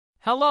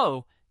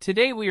Hello,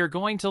 today we are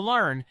going to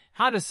learn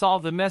how to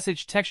solve the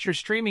message texture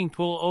streaming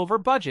pool over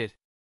budget.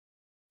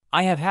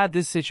 I have had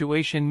this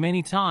situation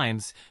many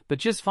times, but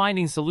just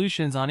finding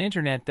solutions on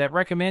internet that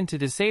recommend to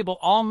disable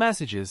all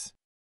messages.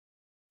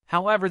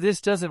 However, this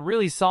doesn't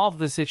really solve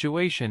the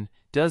situation,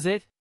 does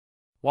it?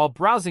 While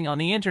browsing on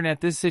the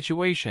internet this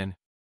situation.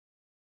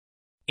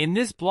 In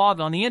this blog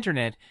on the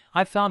internet,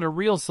 I found a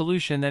real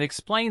solution that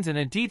explains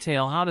in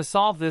detail how to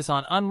solve this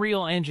on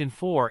Unreal Engine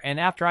 4, and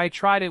after I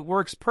tried it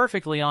works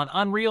perfectly on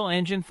Unreal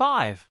Engine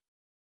 5.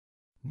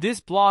 This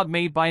blog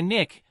made by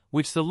Nick,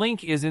 which the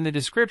link is in the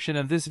description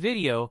of this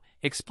video,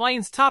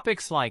 explains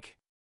topics like: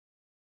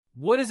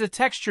 what is a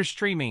texture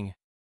streaming?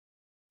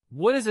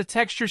 What is a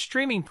texture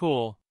streaming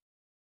pool?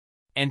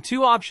 And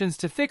 2 options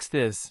to fix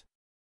this.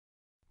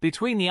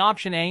 Between the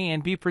option A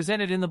and B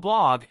presented in the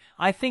blog,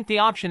 I think the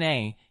option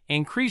A,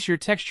 increase your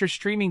texture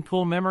streaming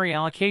pool memory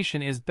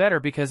allocation, is better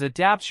because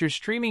adapts your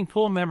streaming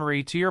pool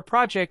memory to your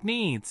project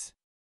needs.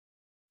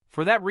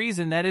 For that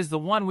reason, that is the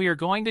one we are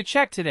going to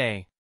check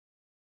today.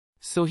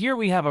 So here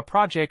we have a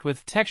project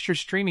with texture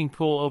streaming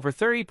pool over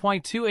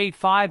 30.285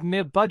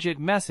 MB budget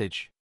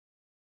message.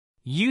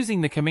 Using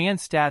the command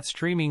stat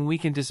streaming, we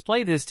can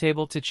display this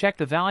table to check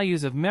the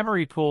values of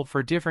memory pool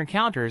for different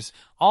counters,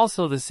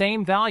 also the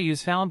same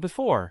values found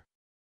before.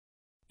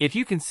 If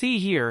you can see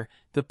here,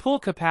 the pool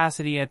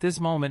capacity at this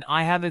moment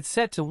I have it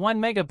set to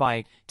 1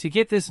 MB to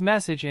get this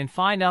message and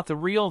find out the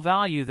real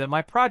value that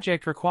my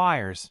project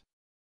requires.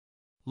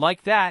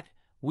 Like that,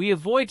 we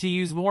avoid to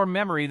use more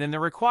memory than the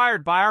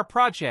required by our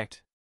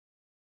project.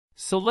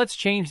 So let's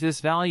change this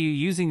value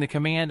using the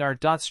command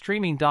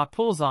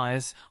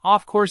art.streaming.poolsize.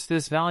 Of course,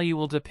 this value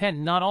will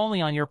depend not only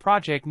on your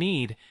project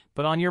need,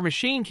 but on your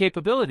machine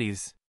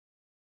capabilities.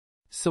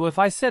 So if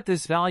I set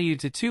this value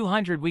to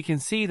 200, we can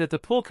see that the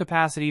pool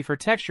capacity for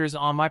textures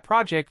on my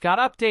project got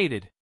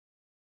updated.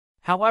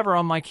 However,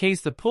 on my case,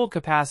 the pool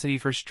capacity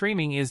for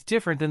streaming is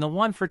different than the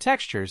one for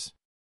textures.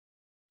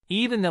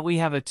 Even that we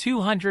have a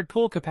 200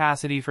 pool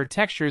capacity for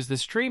textures, the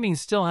streaming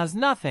still has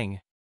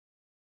nothing.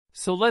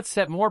 So let's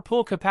set more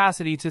pool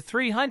capacity to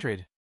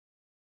 300.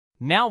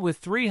 Now with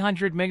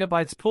 300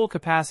 MB pool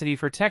capacity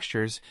for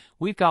textures,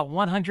 we've got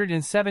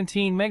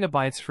 117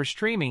 MB for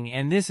streaming,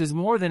 and this is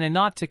more than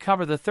enough to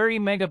cover the 30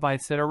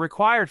 MB that are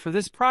required for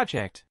this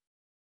project.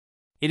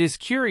 It is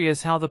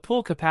curious how the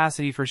pool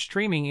capacity for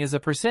streaming is a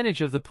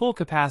percentage of the pool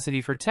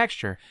capacity for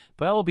texture,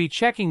 but I will be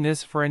checking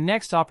this for a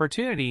next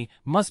opportunity.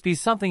 Must be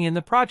something in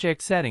the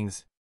project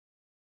settings.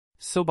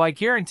 So by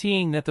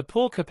guaranteeing that the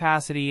pool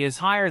capacity is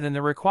higher than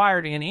the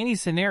required in any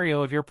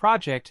scenario of your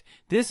project,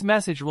 this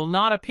message will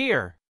not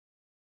appear.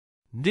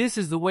 This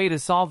is the way to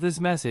solve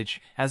this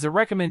message. As a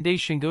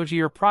recommendation, go to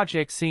your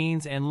project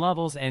scenes and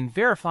levels and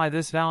verify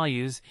this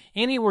values.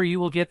 Anywhere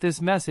you will get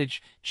this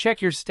message, check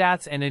your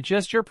stats and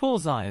adjust your pool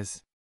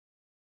size.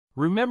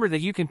 Remember that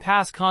you can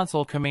pass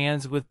console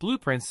commands with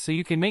blueprints, so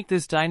you can make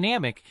this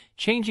dynamic,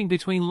 changing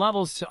between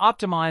levels to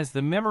optimize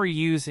the memory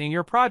use in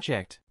your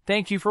project.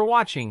 Thank you for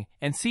watching,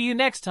 and see you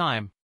next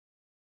time.